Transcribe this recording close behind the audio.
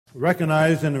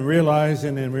recognizing and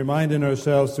realizing and reminding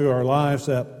ourselves through our lives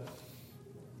that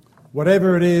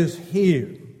whatever it is here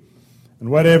and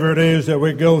whatever it is that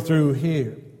we go through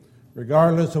here,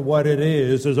 regardless of what it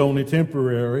is only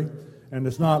temporary and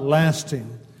it's not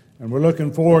lasting. And we're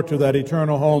looking forward to that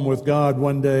eternal home with God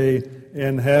one day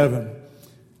in heaven.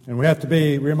 And we have to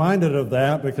be reminded of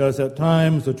that because at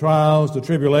times the trials, the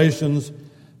tribulations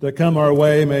that come our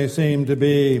way may seem to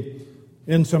be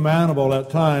insurmountable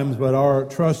at times, but our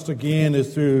trust again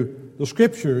is through the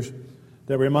Scriptures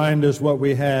that remind us what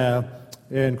we have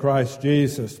in Christ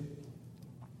Jesus.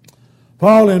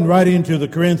 Paul, in writing to the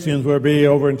Corinthians, will be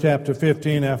over in chapter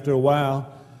 15 after a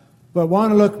while, but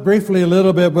want to look briefly a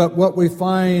little bit at what we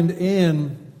find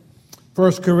in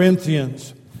 1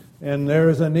 Corinthians. And there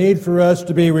is a need for us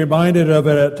to be reminded of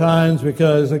it at times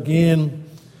because, again,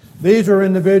 these are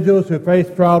individuals who face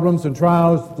problems and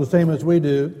trials the same as we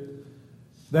do.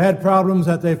 They had problems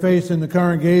that they faced in the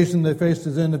congregation, they faced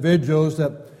as individuals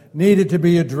that needed to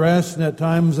be addressed, and at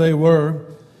times they were.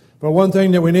 But one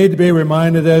thing that we need to be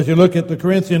reminded as you look at the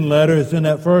Corinthian letter is in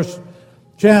that first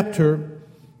chapter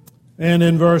and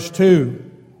in verse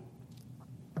 2,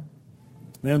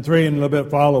 and 3 and a little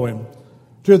bit following.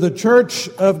 To the church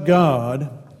of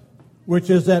God, which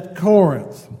is at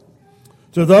Corinth,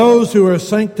 to those who are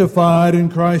sanctified in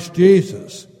Christ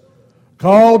Jesus,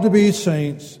 called to be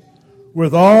saints,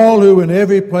 with all who in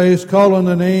every place call on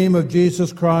the name of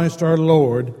Jesus Christ our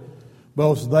Lord,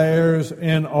 both theirs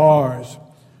and ours.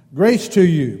 Grace to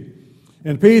you,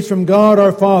 and peace from God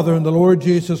our Father and the Lord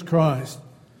Jesus Christ.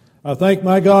 I thank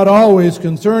my God always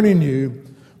concerning you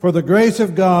for the grace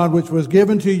of God which was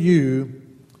given to you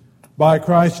by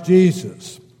Christ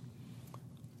Jesus.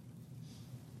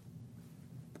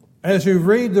 As you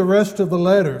read the rest of the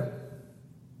letter,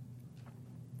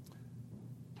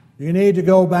 you need to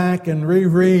go back and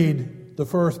reread the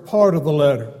first part of the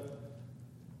letter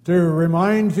to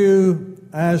remind you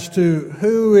as to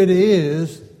who it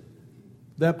is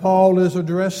that Paul is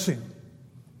addressing.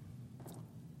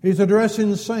 He's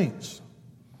addressing saints.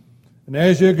 And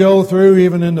as you go through,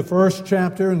 even in the first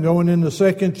chapter and going into the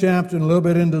second chapter and a little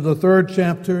bit into the third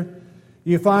chapter,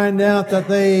 you find out that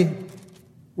they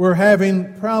were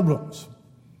having problems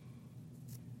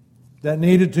that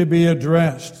needed to be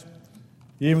addressed.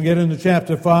 You even get into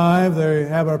chapter 5, they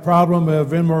have a problem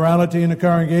of immorality in the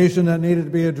congregation that needed to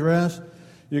be addressed.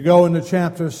 You go into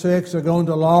chapter 6, they're going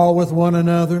to law with one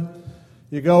another.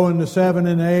 You go into 7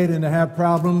 and 8, and they have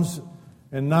problems.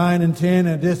 And 9 and 10,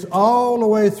 and just all the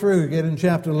way through. You get in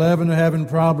chapter 11, they're having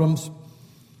problems.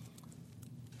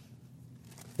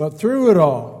 But through it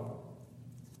all,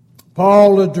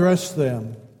 Paul addressed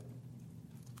them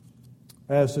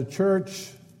as the church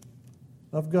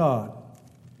of God,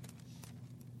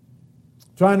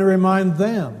 trying to remind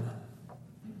them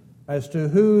as to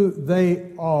who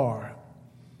they are.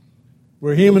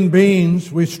 We're human beings.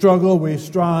 We struggle, we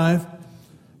strive.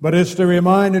 But it's the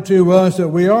reminder to us that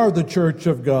we are the church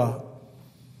of God.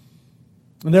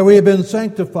 And that we have been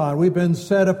sanctified. We've been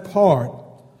set apart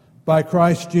by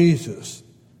Christ Jesus.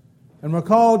 And we're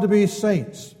called to be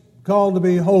saints. Called to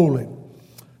be holy.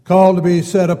 Called to be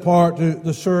set apart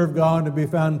to serve God, to be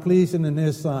found pleasing in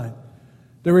His sight.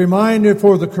 The reminder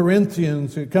for the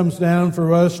Corinthians, it comes down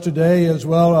for us today as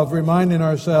well, of reminding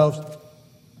ourselves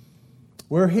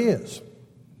we're His.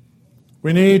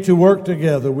 We need to work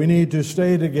together. We need to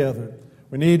stay together.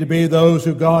 We need to be those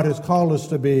who God has called us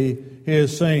to be,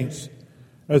 His saints.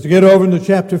 As we get over into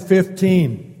chapter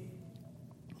 15,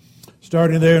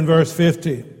 starting there in verse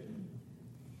 50,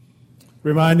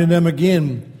 reminding them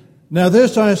again, now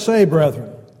this I say,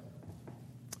 brethren,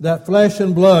 that flesh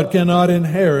and blood cannot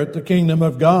inherit the kingdom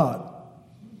of God,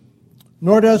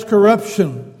 nor does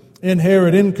corruption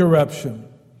inherit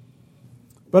incorruption.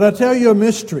 But I tell you a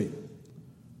mystery.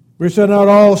 We shall not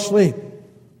all sleep,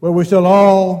 but we shall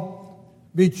all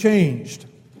be changed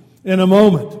in a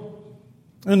moment,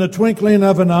 in the twinkling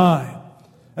of an eye,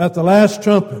 at the last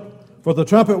trumpet. For the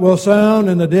trumpet will sound,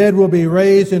 and the dead will be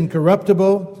raised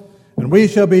incorruptible, and we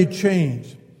shall be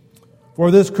changed. For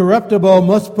this corruptible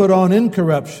must put on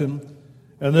incorruption,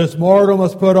 and this mortal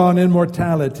must put on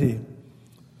immortality.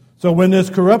 So when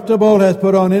this corruptible has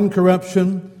put on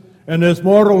incorruption, and this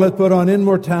mortal has put on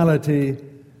immortality,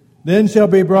 then shall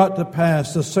be brought to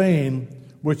pass the saying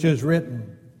which is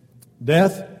written,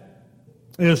 death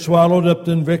is swallowed up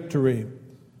in victory.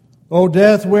 O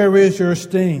death, where is your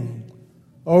sting?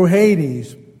 O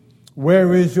Hades,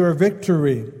 where is your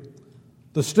victory?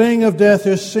 The sting of death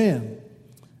is sin,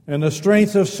 and the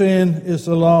strength of sin is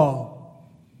the law.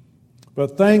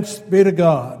 But thanks be to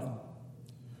God,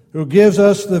 who gives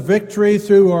us the victory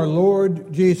through our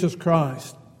Lord Jesus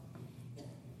Christ.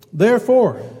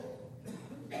 Therefore,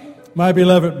 my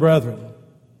beloved brethren,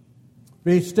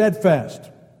 be steadfast,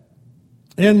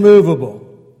 immovable,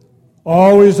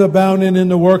 always abounding in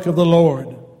the work of the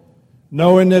Lord,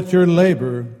 knowing that your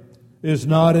labor is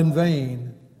not in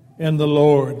vain in the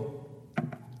Lord.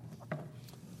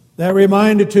 That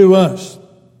reminder to us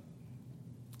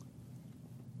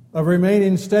of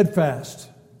remaining steadfast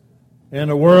in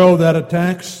a world that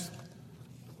attacks,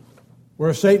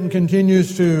 where Satan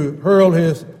continues to hurl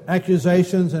his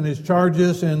accusations and his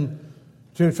charges and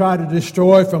to try to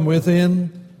destroy from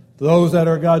within those that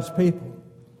are God's people.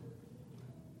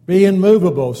 Be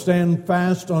immovable, stand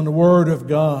fast on the Word of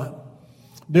God,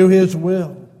 do His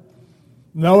will,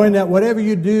 knowing that whatever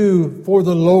you do for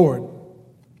the Lord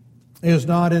is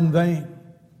not in vain.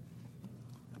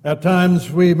 At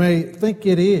times we may think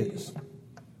it is.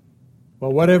 But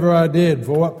whatever I did,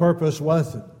 for what purpose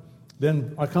was it?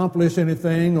 Didn't accomplish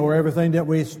anything, or everything that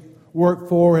we worked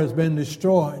for has been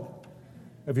destroyed.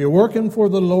 If you're working for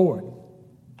the Lord,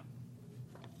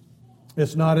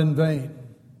 it's not in vain.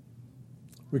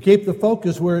 We keep the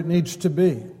focus where it needs to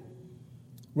be.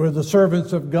 We're the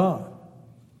servants of God.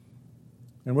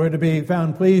 And we're to be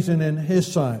found pleasing in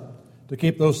His sight, to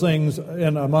keep those things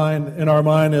in our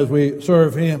mind as we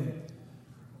serve Him.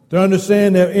 To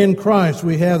understand that in Christ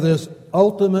we have this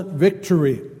ultimate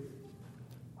victory.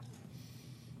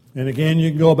 And again,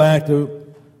 you can go back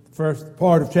to the first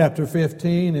part of chapter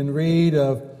 15 and read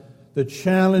of the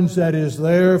challenge that is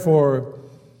there for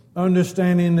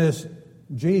understanding this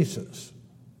Jesus,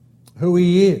 who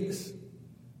He is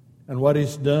and what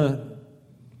He's done.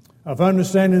 Of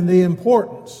understanding the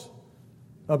importance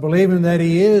of believing that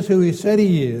He is who He said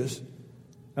He is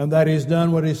and that He's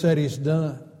done what He said He's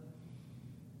done.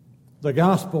 The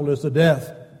gospel is the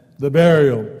death, the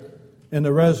burial, and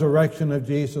the resurrection of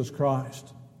Jesus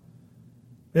Christ.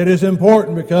 It is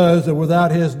important because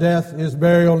without His death, His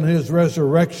burial, and His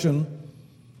resurrection,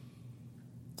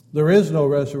 there is no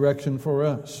resurrection for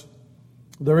us.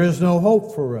 There is no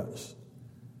hope for us.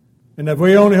 And if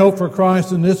we only hope for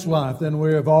Christ in this life, then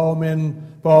we're of all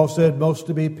men, Paul said, most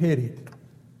to be pitied.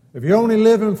 If you're only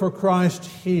living for Christ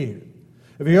here,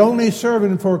 if you're only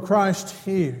serving for Christ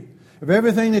here, if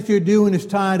everything that you're doing is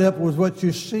tied up with what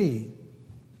you see,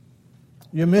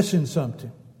 you're missing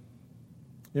something.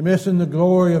 You're missing the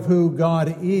glory of who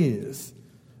God is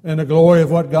and the glory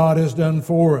of what God has done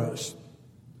for us.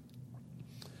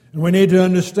 And we need to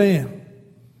understand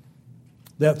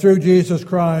that through Jesus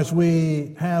Christ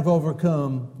we have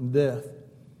overcome death.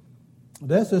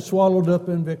 Death is swallowed up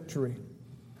in victory.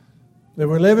 If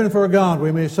we're living for God,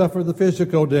 we may suffer the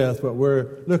physical death, but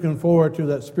we're looking forward to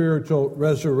that spiritual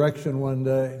resurrection one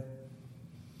day.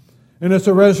 And it's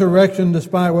a resurrection,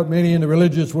 despite what many in the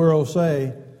religious world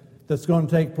say, that's going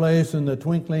to take place in the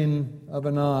twinkling of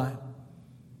an eye.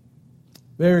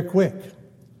 Very quick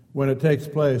when it takes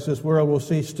place. This world will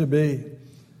cease to be.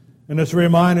 And it's a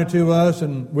reminder to us,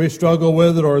 and we struggle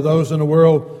with it, or those in the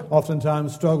world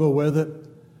oftentimes struggle with it.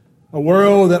 A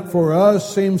world that for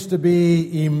us seems to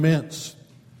be immense.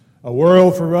 A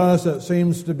world for us that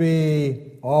seems to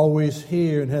be always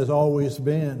here and has always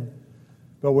been.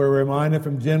 But we're reminded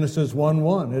from Genesis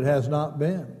 1:1, it has not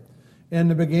been. In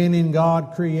the beginning,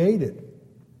 God created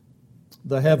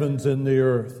the heavens and the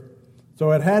earth.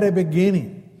 So it had a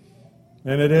beginning.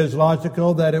 And it is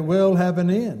logical that it will have an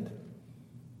end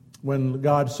when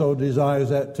God so desires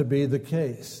that to be the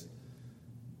case.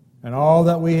 And all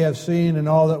that we have seen and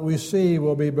all that we see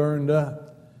will be burned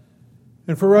up.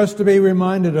 And for us to be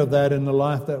reminded of that in the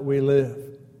life that we live.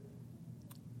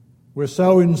 We're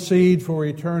sowing seed for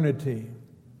eternity.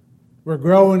 We're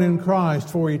growing in Christ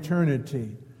for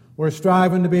eternity. We're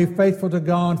striving to be faithful to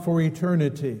God for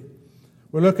eternity.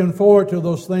 We're looking forward to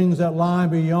those things that lie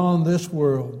beyond this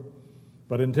world.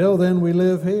 But until then, we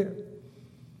live here.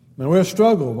 And we'll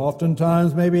struggle,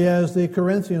 oftentimes maybe as the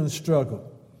Corinthians struggled.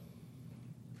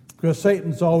 Because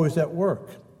Satan's always at work.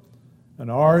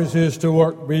 And ours is to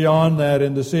work beyond that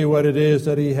and to see what it is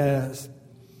that he has.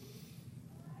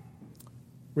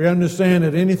 We understand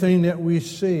that anything that we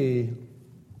see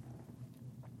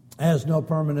has no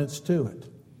permanence to it.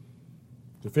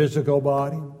 The physical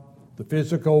body, the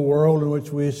physical world in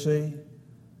which we see.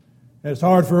 And it's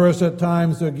hard for us at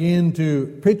times, again,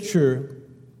 to picture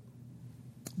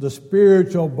the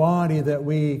spiritual body that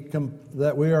we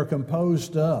are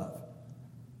composed of.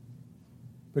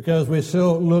 Because we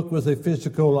still look with a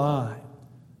physical eye.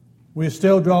 We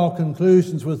still draw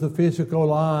conclusions with the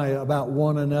physical eye about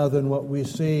one another and what we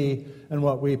see and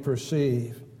what we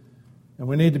perceive. And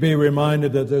we need to be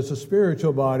reminded that there's a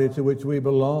spiritual body to which we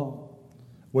belong,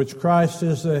 which Christ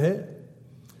is the head.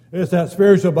 It's that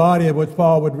spiritual body of which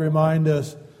Paul would remind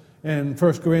us in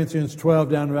 1 Corinthians 12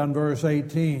 down around verse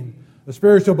 18. A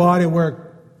spiritual body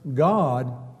where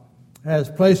God has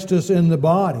placed us in the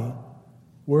body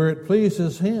where it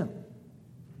pleases Him.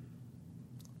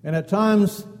 And at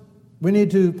times we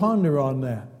need to ponder on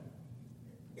that.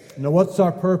 You know, what's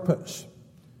our purpose?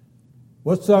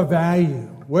 What's our value?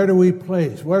 Where do we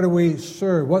place? Where do we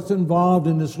serve? What's involved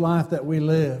in this life that we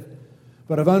live?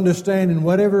 But of understanding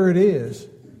whatever it is,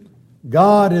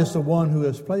 God is the one who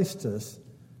has placed us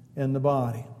in the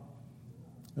body.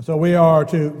 And so we are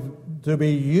to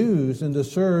be used and to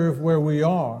serve where we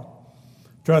are.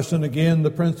 Trusting again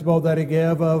the principle that He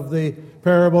gave of the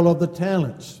parable of the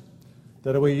talents.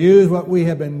 That if we use what we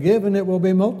have been given, it will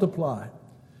be multiplied.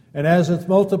 And as it's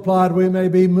multiplied, we may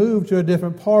be moved to a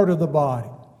different part of the body.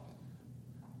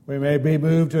 We may be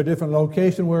moved to a different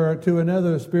location or to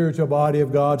another spiritual body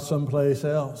of God someplace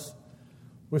else.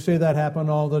 We see that happen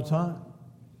all the time.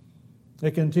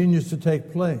 It continues to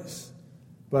take place.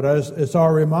 But it's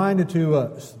our reminder to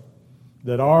us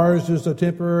that ours is a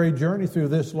temporary journey through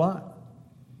this life.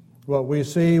 What we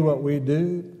see, what we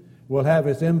do, will have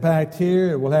its impact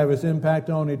here. It will have its impact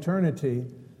on eternity.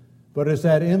 But it's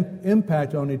that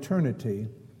impact on eternity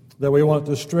that we want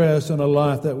to stress in a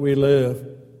life that we live.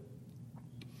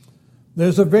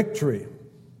 There's a victory,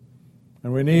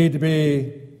 and we need to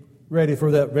be ready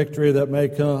for that victory that may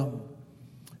come.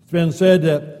 It's been said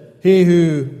that he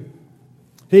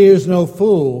is no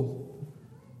fool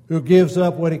who gives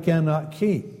up what he cannot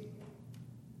keep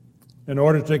in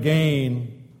order to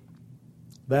gain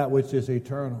that which is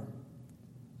eternal.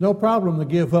 No problem to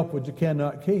give up what you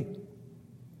cannot keep.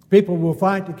 People will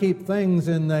fight to keep things,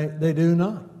 and they do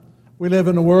not. We live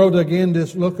in a world, again,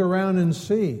 just look around and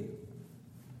see.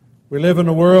 We live in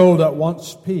a world that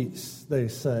wants peace, they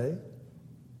say.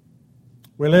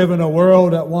 We live in a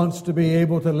world that wants to be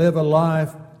able to live a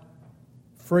life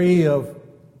free of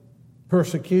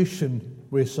persecution,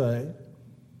 we say.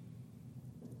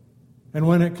 And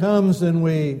when it comes, then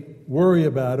we worry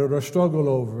about it or struggle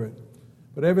over it.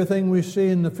 But everything we see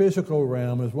in the physical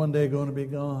realm is one day going to be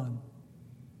gone.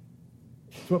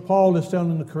 That's what Paul is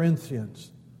telling the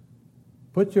Corinthians.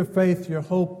 Put your faith, your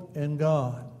hope in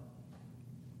God.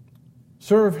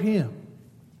 Serve Him.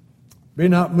 Be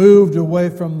not moved away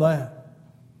from that.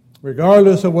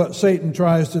 Regardless of what Satan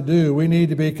tries to do, we need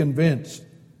to be convinced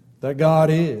that God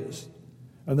is,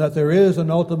 and that there is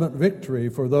an ultimate victory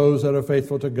for those that are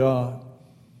faithful to God.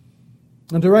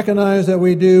 And to recognize that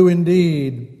we do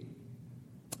indeed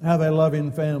have a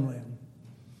loving family.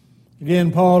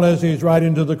 Again, Paul, as he's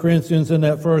writing to the Corinthians in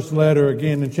that first letter,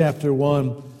 again in chapter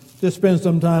 1, just spend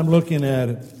some time looking at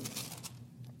it.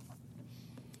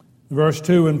 Verse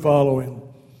 2 and following,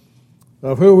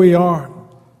 of who we are,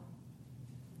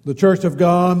 the church of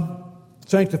God,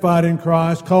 sanctified in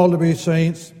Christ, called to be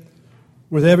saints,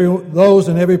 with those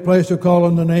in every place who call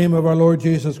on the name of our Lord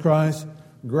Jesus Christ,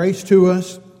 grace to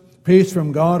us, peace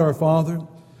from God our Father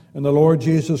and the Lord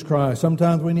Jesus Christ.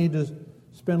 Sometimes we need to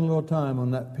spend a little time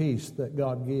on that peace that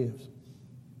God gives.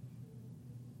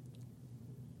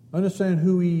 Understand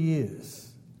who He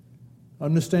is.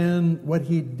 Understand what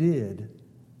He did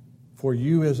for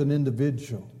you as an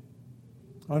individual.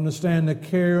 Understand the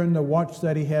care and the watch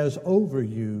that He has over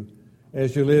you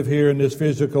as you live here in this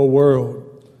physical world.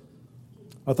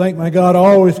 I thank my God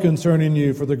always concerning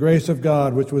you for the grace of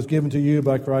God which was given to you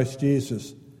by Christ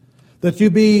Jesus, that you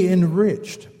be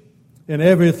enriched in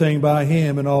everything by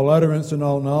Him, in all utterance and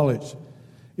all knowledge,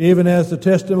 even as the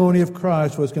testimony of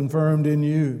Christ was confirmed in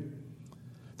you,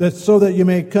 that so that you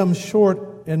may come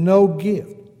short in no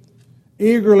gift,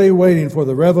 eagerly waiting for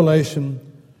the revelation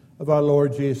of our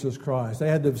Lord Jesus Christ. They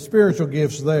had the spiritual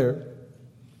gifts there,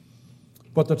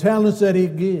 but the talents that He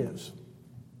gives.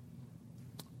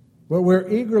 But we're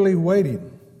eagerly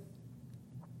waiting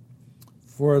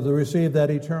to receive that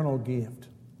eternal gift.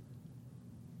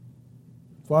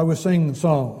 That's why we sing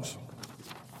songs.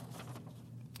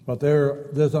 But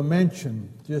there's a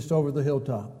mention just over the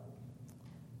hilltop.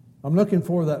 I'm looking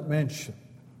for that mention,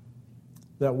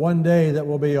 that one day that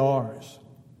will be ours.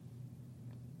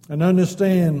 And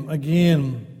understand,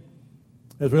 again,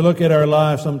 as we look at our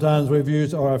life, sometimes we've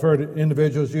used, or I've heard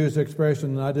individuals use the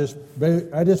expression, I just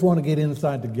want to get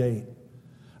inside the gate.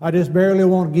 I just barely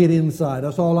want to get inside.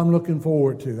 That's all I'm looking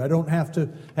forward to. I don't have to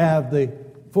have the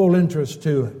full interest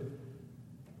to it.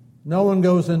 No one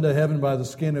goes into heaven by the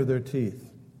skin of their teeth.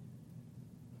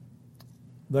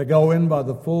 They go in by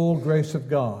the full grace of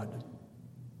God,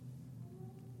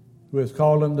 who has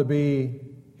called them to be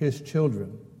His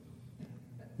children.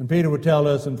 And Peter would tell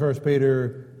us in 1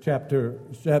 Peter chapter,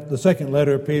 the second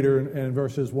letter of Peter, and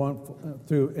verses 1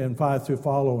 through and 5 through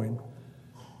following,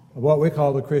 of what we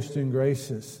call the Christian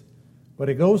graces. But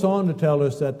it goes on to tell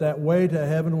us that that way to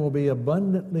heaven will be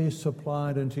abundantly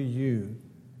supplied unto you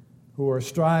who are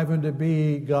striving to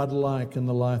be God-like in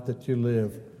the life that you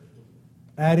live.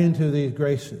 Add into these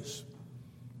graces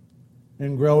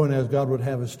and growing as God would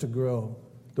have us to grow.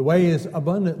 The way is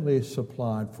abundantly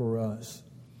supplied for us.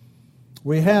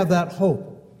 We have that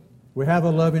hope. We have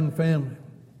a loving family.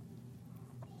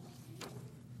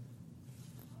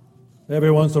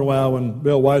 Every once in a while when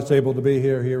Bill White's able to be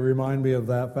here, he reminds me of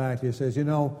that fact. He says,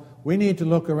 we need to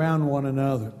look around one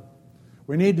another.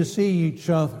 We need to see each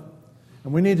other.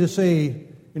 And we need to see,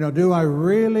 do I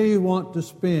really want to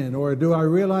spend, or do I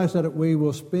realize that we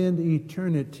will spend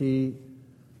eternity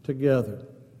together?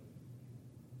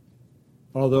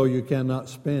 Although you cannot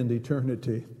spend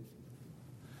eternity.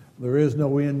 There is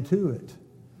no end to it.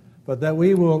 But that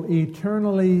we will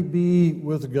eternally be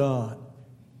with God.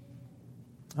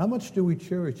 How much do we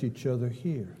cherish each other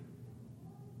here?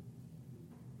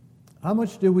 How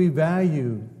much do we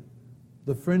value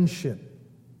the friendship,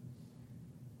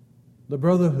 the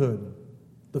brotherhood,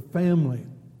 the family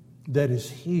that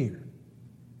is here?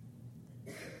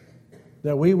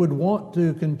 That we would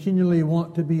continually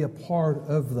want to be a part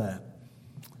of that,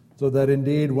 so that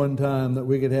indeed one time that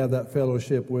we could have that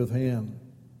fellowship with Him.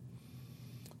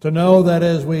 To know that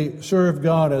as we serve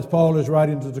God, as Paul is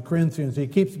writing to the Corinthians, he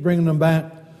keeps bringing them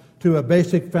back to a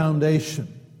basic foundation.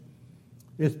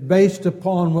 It's based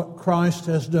upon what Christ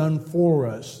has done for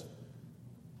us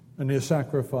and His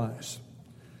sacrifice.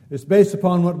 It's based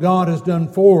upon what God has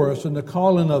done for us and the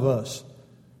calling of us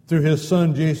through His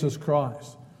Son, Jesus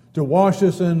Christ, to wash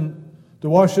us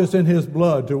in His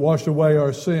blood, to wash away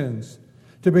our sins,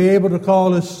 to be able to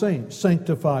call us saints,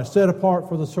 sanctified, set apart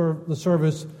for the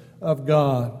service of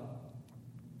God.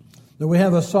 That we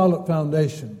have a solid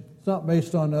foundation. It's not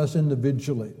based on us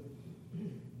individually.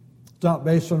 It's not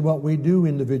based on what we do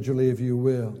individually, if you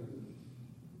will.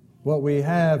 What we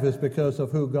have is because of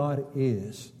who God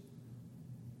is.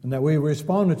 And that we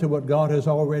responded to what God has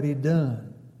already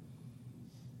done.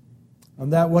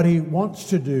 And that what He wants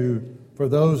to do for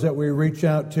those that we reach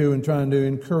out to and trying to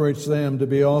encourage them to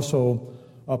be also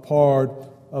a part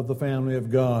of the family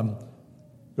of God.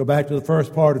 Go back to the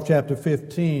first part of chapter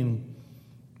 15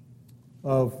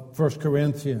 of 1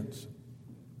 Corinthians.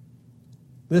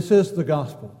 This is the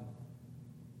gospel.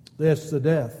 This, the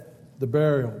death, the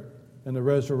burial, and the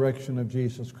resurrection of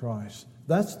Jesus Christ.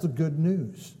 That's the good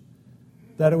news.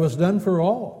 That it was done for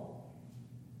all.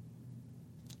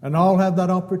 And all have that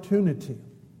opportunity.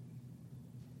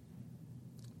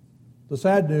 The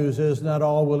sad news is not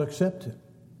all will accept it.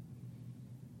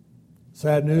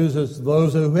 Sad news is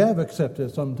those who have accepted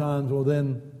it sometimes will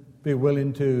then be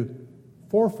willing to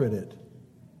forfeit it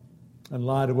in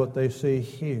light of what they see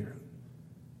here.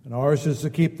 And ours is to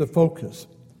keep the focus.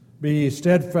 Be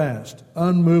steadfast,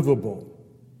 unmovable.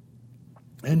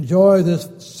 Enjoy this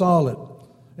solid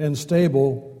and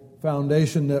stable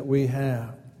foundation that we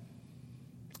have.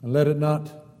 And let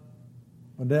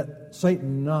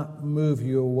Satan not move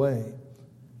you away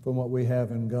from what we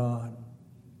have in God.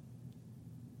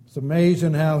 It's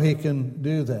amazing how he can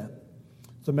do that.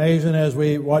 It's amazing as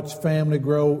we watch family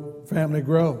grow,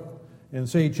 and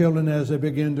see children as they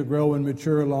begin to grow and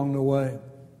mature along the way.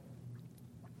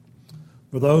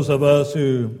 For those of us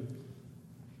who,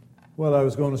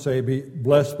 be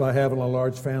blessed by having a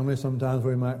large family, sometimes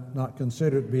we might not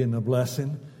consider it being a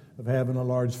blessing of having a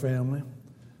large family.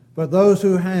 But those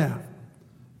who have,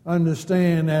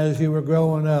 understand as you were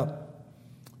growing up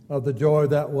of the joy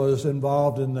that was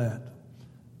involved in that.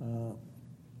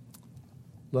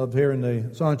 Loved hearing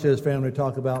the Sanchez family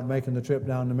talk about making the trip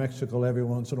down to Mexico every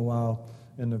once in a while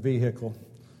in the vehicle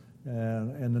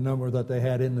and the number that they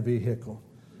had in the vehicle.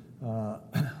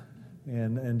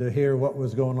 And to hear what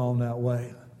was going on that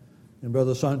way. And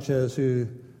Brother Sanchez, who,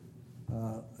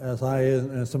 as I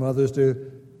and some others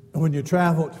do, when you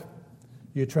traveled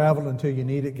until you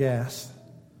needed gas.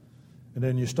 And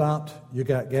then you stopped, you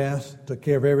got gas, took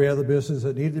care of every other business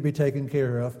that needed to be taken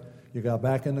care of. You got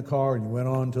back in the car and you went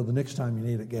on until the next time you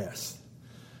needed gas.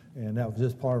 And that was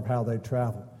just part of how they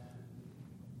traveled.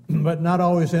 But not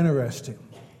always interesting.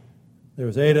 There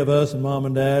was 8 of us and Mom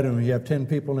and Dad, and we have 10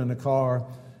 people in the car,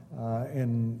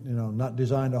 and not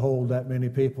designed to hold that many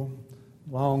people.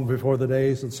 Long before the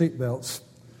days of seatbelts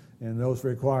and those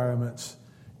requirements,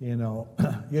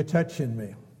 you're touching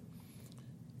me.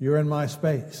 You're in my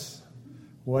space.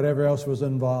 Whatever else was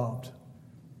involved.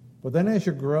 But then as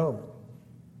you grow,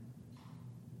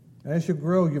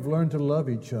 you've learned to love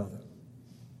each other.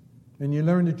 And you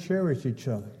learn to cherish each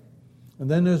other. And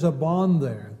then there's a bond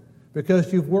there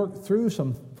because you've worked through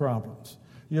some problems.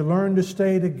 You learn to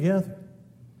stay together.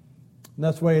 And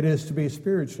that's the way it is to be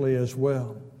spiritually as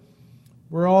well.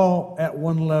 We're all at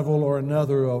one level or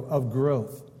another of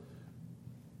growth,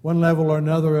 one level or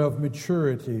another of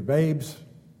maturity. Babes,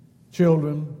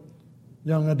 children,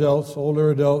 young adults,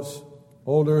 older adults,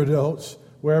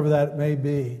 wherever that may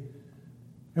be.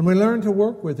 And we learn to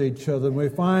work with each other, and we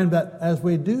find that as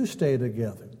we do stay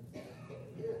together,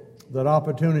 that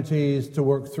opportunities to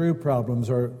work through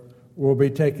problems will be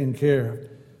taken care of.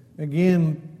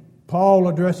 Again, Paul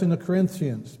addressing the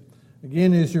Corinthians.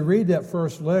 Again, as you read that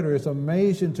first letter, it's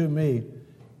amazing to me,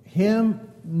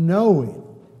 him knowing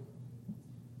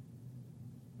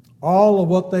all of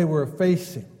what they were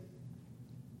facing.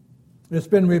 It's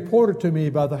been reported to me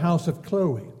by the house of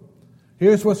Chloe.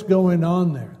 Here's what's going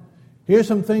on there. Here's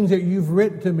some things that you've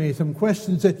written to me, some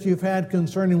questions that you've had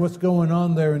concerning what's going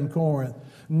on there in Corinth.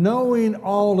 Knowing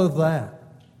all of that,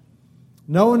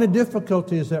 knowing the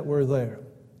difficulties that were there,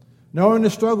 knowing the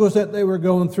struggles that they were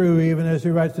going through, even as he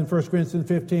writes in 1 Corinthians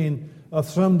 15, of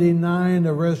some denying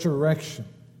the resurrection,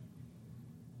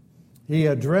 he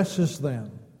addresses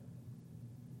them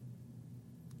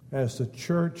as the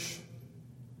church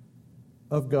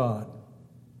of God.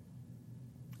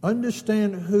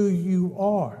 Understand who you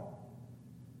are.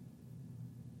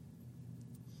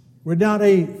 We're not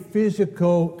a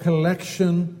physical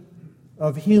collection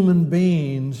of human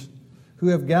beings who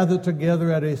have gathered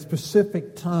together at a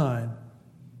specific time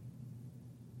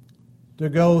to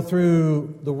go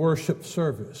through the worship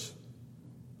service.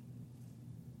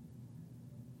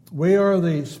 We are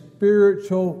the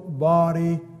spiritual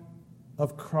body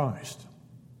of Christ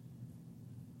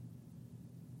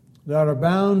that are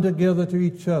bound together to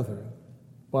each other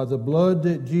by the blood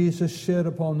that Jesus shed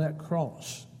upon that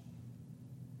cross.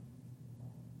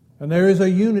 And there is a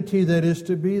unity that is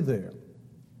to be there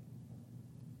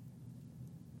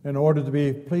in order to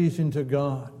be pleasing to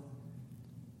God.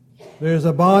 There's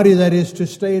a body that is to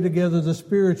stay together, the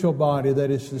spiritual body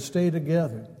that is to stay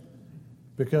together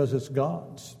because it's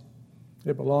God's.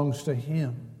 It belongs to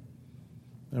Him.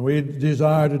 And we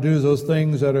desire to do those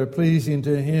things that are pleasing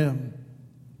to Him.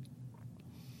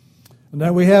 And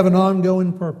that we have an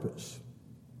ongoing purpose.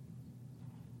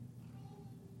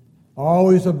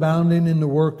 Always abounding in the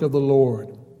work of the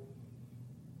Lord.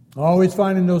 Always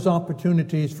finding those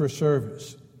opportunities for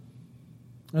service.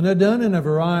 And they're done in a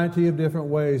variety of different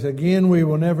ways. Again, we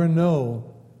will never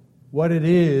know what it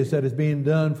is that is being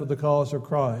done for the cause of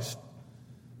Christ.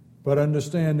 But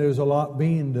understand there's a lot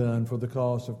being done for the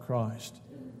cause of Christ.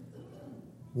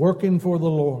 Working for the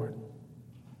Lord.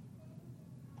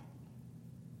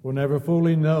 We'll never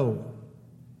fully know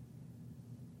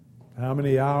how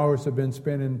many hours have been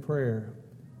spent in prayer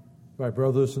by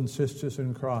brothers and sisters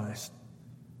in Christ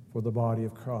for the body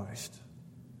of Christ.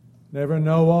 Never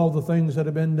know all the things that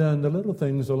have been done, the little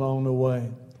things along the way,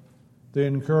 the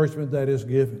encouragement that is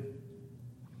given.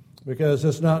 Because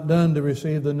it's not done to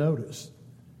receive the notice.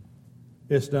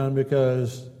 It's done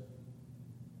because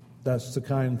that's the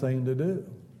kind thing to do.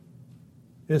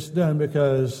 It's done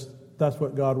because that's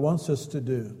what God wants us to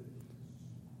do.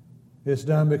 It's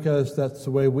done because that's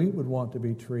the way we would want to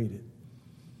be treated.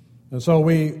 And so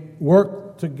we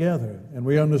work together, and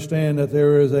we understand that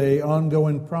there is an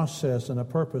ongoing process and a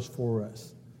purpose for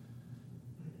us.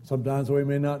 Sometimes we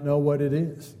may not know what it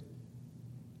is.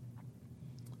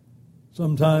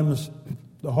 Sometimes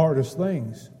the hardest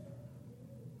things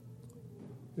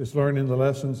is learning the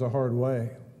lessons the hard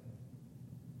way.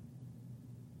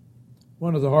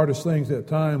 One of the hardest things at the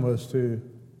time was to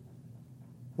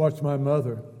watch my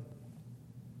mother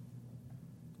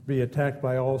be attacked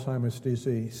by Alzheimer's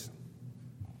disease,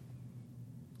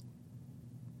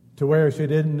 to where she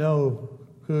didn't know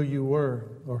who you were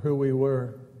or who we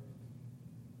were,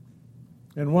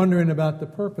 and wondering about the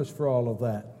purpose for all of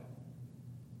that.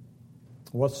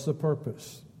 What's the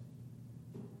purpose?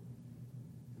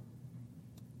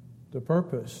 The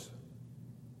purpose.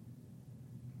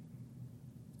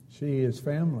 She is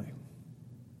family.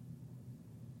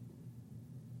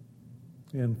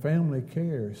 And family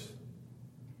cares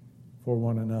for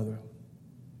one another.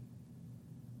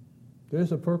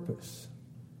 There's a purpose.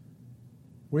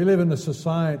 We live in a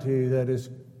society that is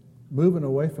moving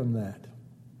away from that.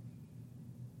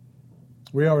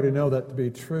 We already know that to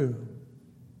be true.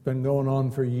 It's been going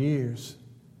on for years.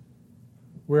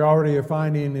 We already are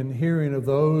finding and hearing of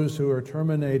those who are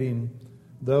terminating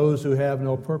those who have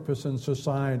no purpose in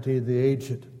society, the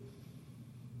aged.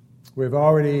 We've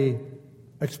already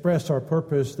expressed our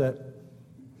purpose that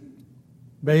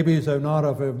babies are not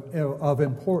of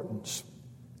importance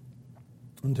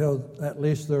until at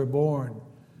least they're born.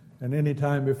 And any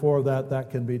time before that,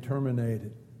 that can be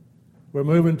terminated. We're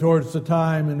moving towards the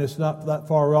time, and it's not that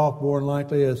far off, more than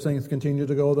likely, as things continue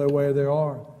to go their way they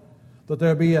are, that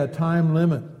there'll be a time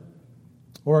limit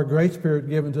or a grace period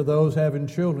given to those having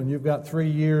children. You've got 3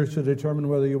 years to determine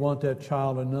whether you want that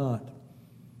child or not.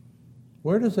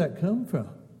 Where does that come from?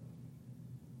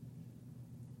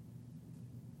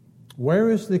 Where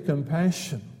is the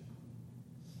compassion?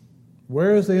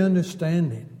 Where is the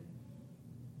understanding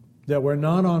that we're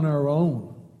not on our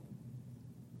own,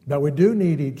 that we do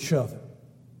need each other,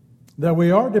 that we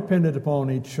are dependent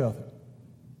upon each other,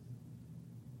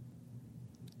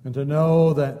 and to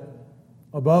know that,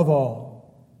 above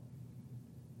all,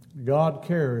 God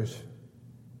cares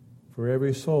for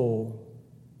every soul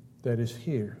that is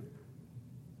here.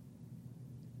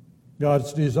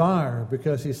 God's desire,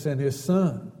 because He sent His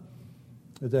Son,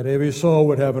 is that every soul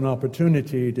would have an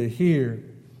opportunity to hear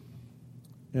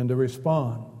and to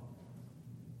respond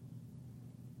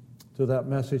to that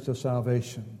message of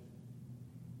salvation.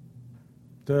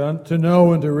 To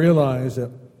know and to realize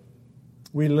that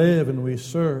we live and we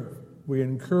serve, we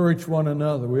encourage one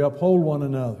another, we uphold one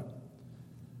another,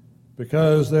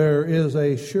 because there is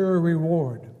a sure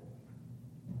reward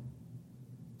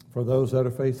for those that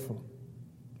are faithful.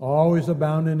 Always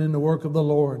abounding in the work of the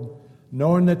Lord,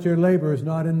 knowing that your labor is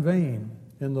not in vain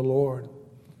in the Lord.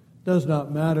 It does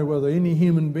not matter whether any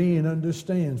human being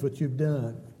understands what you've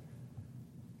done.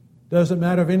 Doesn't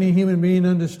matter if any human being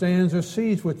understands or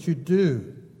sees what you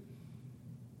do.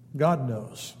 God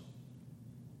knows.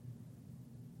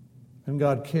 And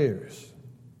God cares.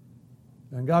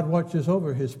 And God watches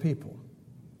over His people.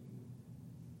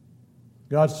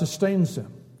 God sustains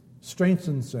them,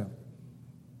 strengthens them.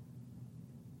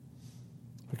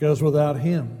 Because without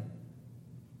Him,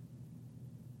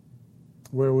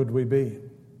 where would we be?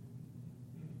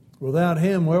 Without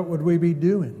Him, what would we be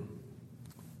doing?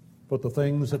 But the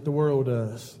things that the world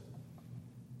does,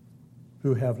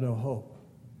 who have no hope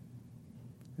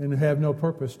and who have no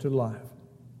purpose to life.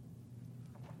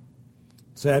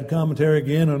 Sad commentary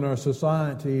again on our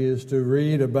society is to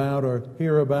read about or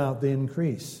hear about the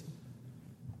increase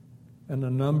in the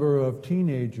number of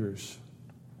teenagers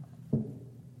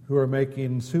who are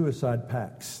making suicide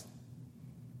pacts,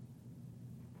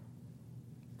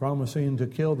 promising to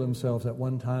kill themselves at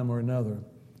one time or another.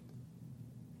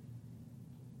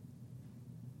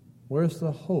 Where's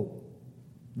the hope?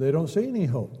 They don't see any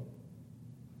hope.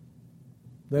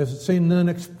 They've seen none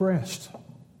expressed.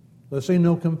 They've seen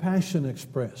no compassion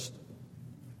expressed.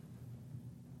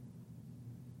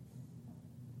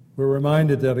 We're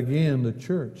reminded that again, the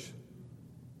church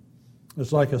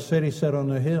is like a city set on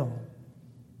a hill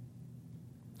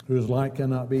whose light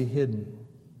cannot be hidden.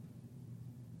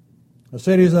 A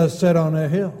city that's set on a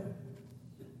hill,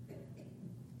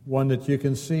 one that you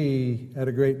can see at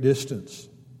a great distance.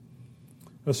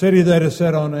 A city that is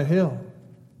set on a hill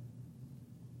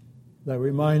that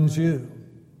reminds you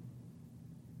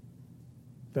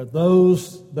that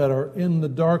those that are in the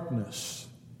darkness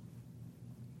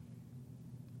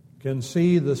can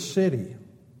see the city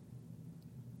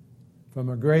from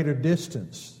a greater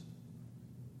distance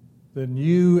than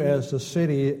you as the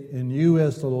city and you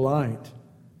as the light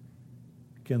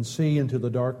can see into the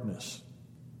darkness.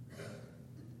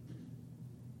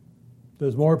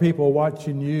 There's more people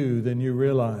watching you than you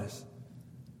realize.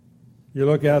 You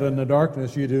look out in the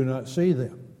darkness, you do not see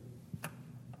them,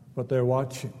 but they're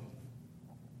watching.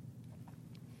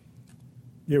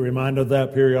 Get reminded of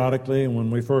that periodically, and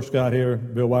when we first got here,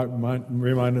 Bill White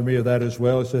reminded me of that as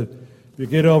well. He said, if you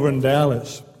get over in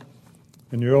Dallas,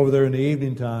 and you're over there in the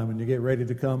evening time, and you get ready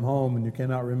to come home, and you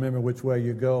cannot remember which way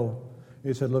you go,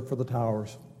 he said, look for the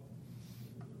towers.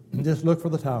 Just look for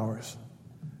the towers.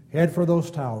 Head for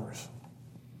those towers.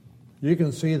 You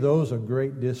can see those a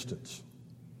great distance.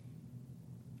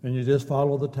 And you just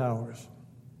follow the towers.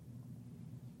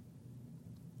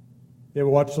 You ever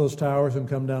watch those towers and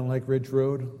come down Lake Ridge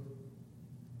Road?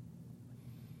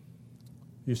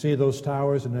 You see those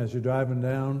towers, and as you're driving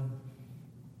down,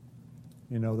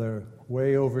 you know, they're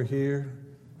way over here,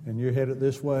 and you're headed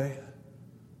this way.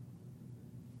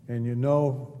 And you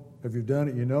know, if you've done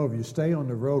it, you know if you stay on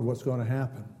the road, what's going to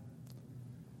happen.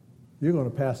 You're going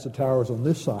to pass the towers on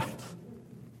this side.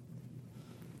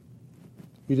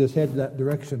 You just head that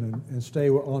direction and stay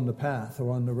on the path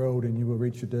or on the road, and you will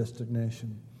reach your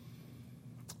destination.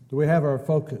 Do we have our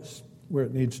focus where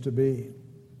it needs to be?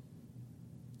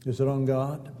 Is it on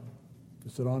God?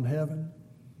 Is it on heaven?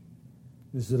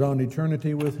 Is it on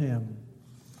eternity with Him?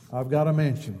 I've got a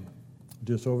mansion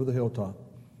just over the hilltop.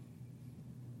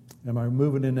 Am I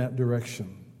moving in that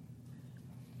direction?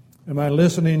 Am I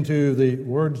listening to the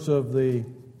words of the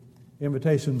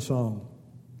invitation song?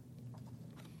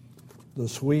 the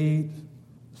sweet,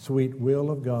 sweet will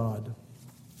of God.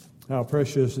 How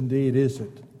precious indeed is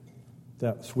it,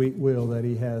 that sweet will that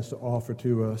He has to offer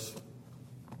to us.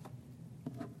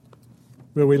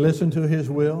 Will we listen to His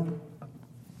will?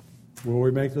 Will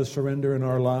we make the surrender in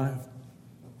our life?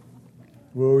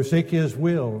 Will we seek His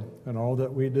will in all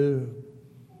that we do?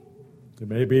 It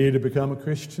may be to become a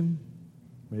Christian,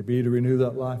 it may be to renew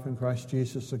that life in Christ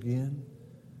Jesus again.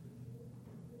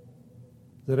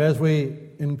 That as we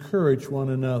encourage one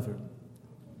another,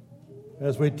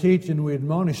 as we teach and we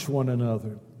admonish one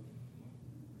another,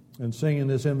 and sing in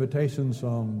this invitation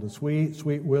song, the sweet,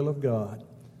 sweet will of God.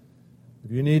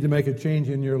 If you need to make a change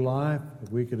in your life,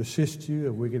 if we could assist you,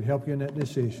 if we could help you in that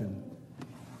decision,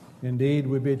 indeed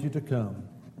we bid you to come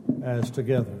as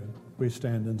together we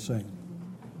stand and sing.